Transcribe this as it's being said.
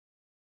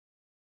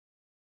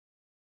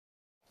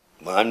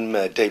Well, I'm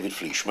David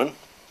Fleeshman,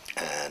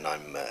 and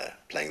I'm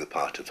playing the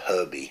part of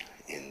Herbie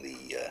in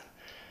the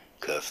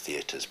Curve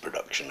Theatre's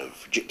production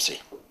of Gypsy.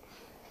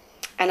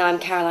 And I'm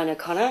Caroline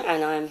O'Connor,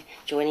 and I'm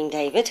joining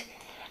David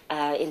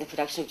in the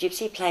production of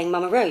Gypsy, playing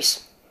Mama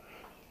Rose.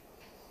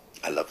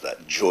 I love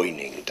that,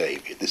 joining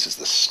David. This is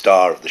the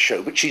star of the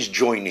show, but she's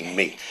joining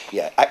me.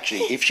 Yeah,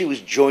 actually, if she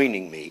was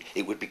joining me,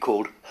 it would be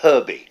called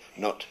Herbie,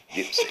 not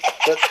Gypsy.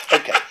 But,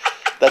 okay,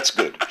 that's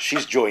good.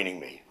 She's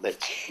joining me.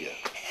 Yeah.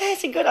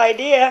 That's a good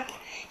idea.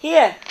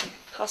 Here,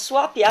 I'll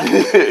swap you.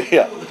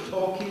 Yeah.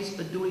 Talkies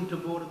are doing to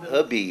vaudeville.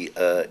 Herbie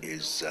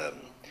he's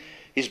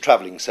a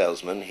travelling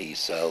salesman. He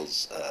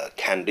sells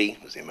candy,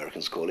 as the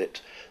Americans call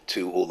it,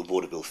 to all the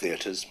vaudeville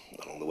theatres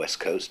along the West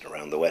Coast,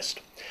 around the West.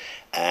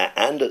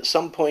 And at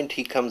some point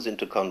he comes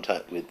into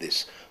contact with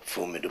this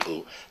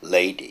formidable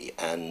lady,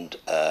 and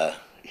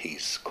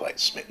he's quite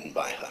smitten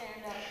by her.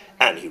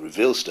 And he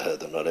reveals to her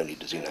that not only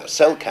does he now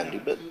sell candy,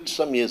 but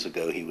some years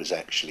ago he was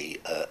actually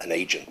an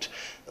agent,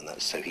 and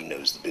that's so he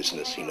knows the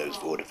business, he knows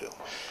vaudeville.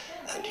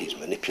 And he's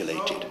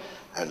manipulated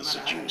and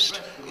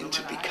seduced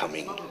into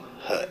becoming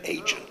her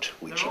agent,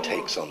 which he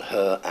takes on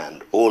her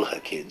and all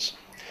her kids.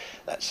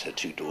 That's her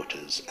two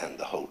daughters and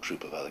the whole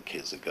troop of other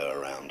kids that go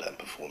around and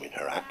perform in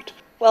her act.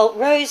 Well,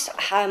 Rose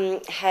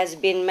has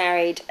been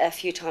married a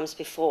few times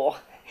before,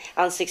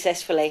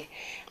 unsuccessfully,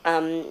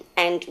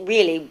 and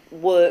really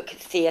work,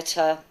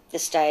 theatre, the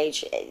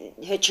stage,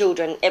 her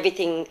children,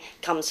 everything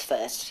comes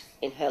first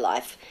in her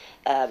life,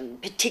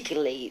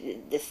 particularly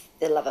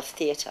the love of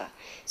theatre.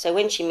 So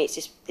when she meets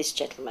this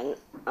gentleman,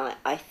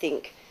 I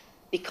think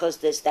because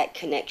there's that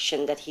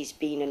connection that he's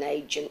been an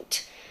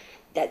agent,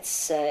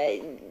 that's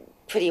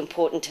pretty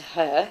important to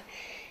her,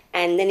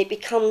 and then it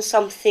becomes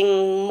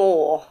something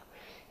more.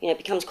 You know, it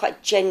becomes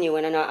quite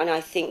genuine, and I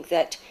think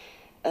that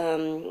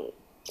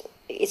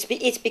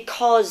it's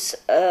because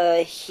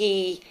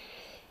he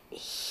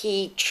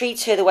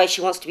treats her the way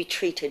she wants to be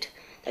treated,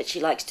 that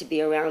she likes to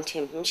be around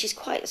him. And she's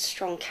quite a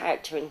strong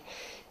character, and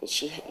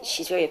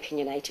she's very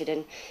opinionated,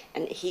 and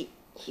he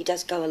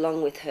does go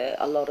along with her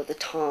a lot of the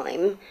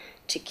time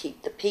to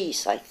keep the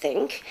peace, I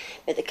think.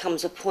 But there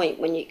comes a point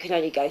when you can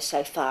only go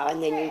so far,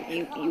 and then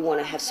you want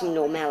to have some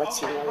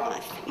normality in your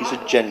life. He's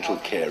a gentle,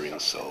 caring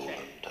soul,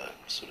 and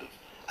sort of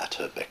at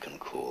her beck and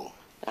call.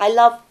 I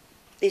love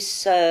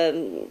this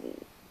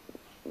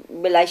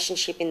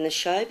relationship in the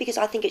show because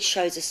I think it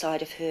shows a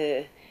side of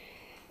her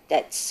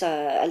that's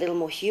a little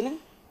more human,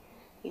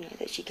 you know,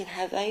 that she can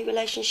have a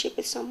relationship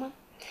with someone.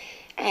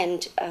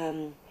 And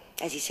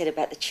as he said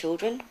about the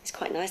children, it's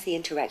quite nice. The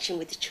interaction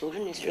with the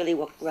children is really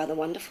rather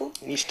wonderful.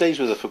 He stays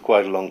with her for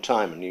quite a long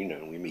time, and you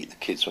know, we meet the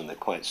kids when they're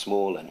quite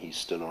small, and he's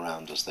still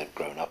around as they've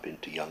grown up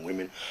into young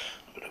women.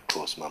 But of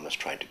course, Mama's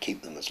trying to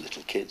keep them as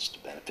little kids to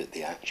benefit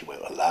the act. She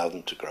won't allow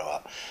them to grow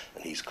up,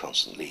 and he's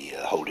constantly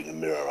holding a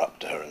mirror up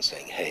to her and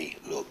saying, "Hey,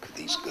 look,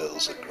 these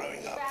girls are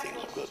growing up.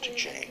 Things have got to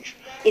change."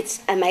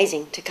 It's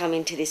amazing to come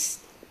into this,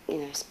 you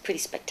know, pretty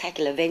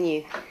spectacular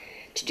venue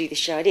to do the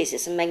show.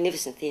 It's a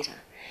magnificent theatre.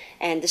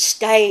 And the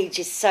stage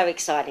is so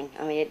exciting.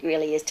 I mean, it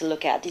really is to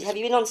look at. Have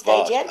you been on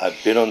stage yet?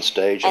 I've been on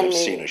stage, and I've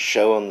seen a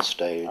show on the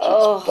stage.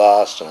 Oh, it's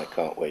vast, and I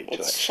can't wait to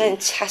it's actually...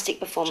 fantastic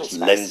performance. It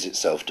lends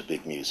itself to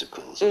big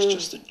musicals. It's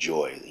just a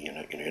joy. You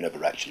know, you're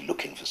never actually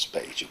looking for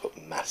space. You've got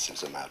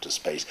massive amount of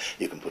space.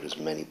 You can put as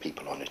many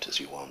people on it as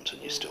you want,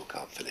 and you still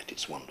can't fill it.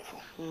 It's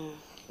wonderful.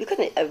 We've got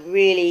a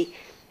really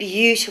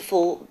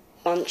beautiful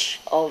bunch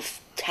of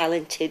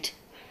talented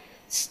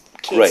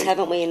kids,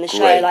 haven't we, in the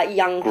show? Like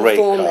young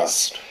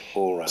performers. Cast.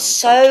 All round,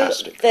 so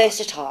fantastic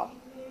versatile.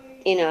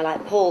 You know,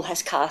 like Paul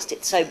has cast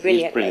it so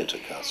brilliantly. He's brilliant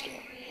at casting.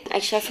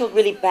 Actually, I feel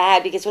really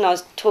bad because when I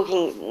was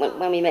talking,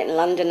 when we met in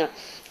London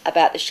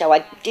about the show,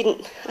 I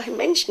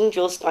mentioned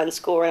Jules Stein's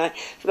score, and I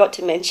forgot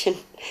to mention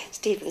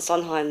Stephen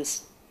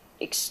Sondheim's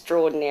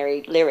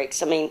extraordinary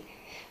lyrics. I mean,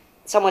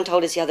 someone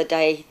told us the other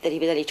day that he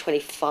was only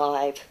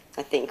 25,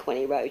 I think, when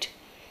he wrote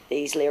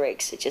these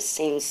lyrics. It just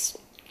seems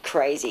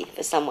crazy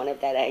for someone of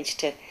that age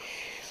to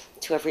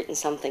have written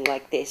something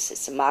like this.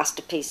 It's a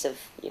masterpiece of,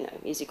 you know,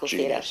 musical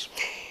theatre.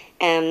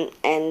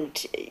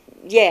 And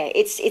yeah,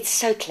 it's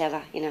so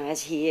clever, you know,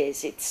 as he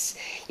is.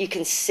 You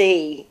can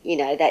see, you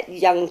know, that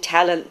young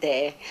talent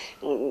there.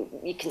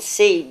 You can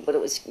see what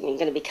it was going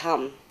to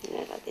become, you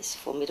know, like this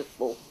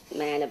formidable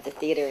man of the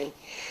theatre.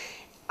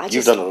 And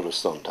you've done a lot of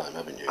Sondheim,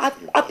 haven't you?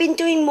 I've been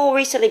doing more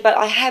recently, but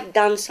I have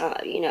done some,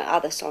 you know,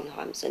 other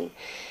Sondheims,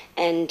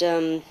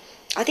 and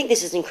I think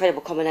this is an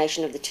incredible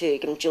combination of the two.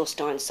 I mean, Jules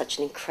Stein's such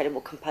an incredible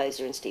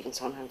composer, and Stephen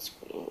Sondheim's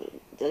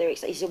the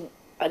lyrics. He's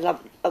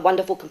a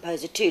wonderful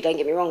composer too, don't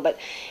get me wrong, but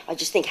I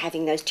just think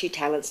having those two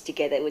talents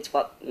together was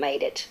what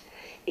made it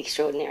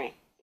extraordinary.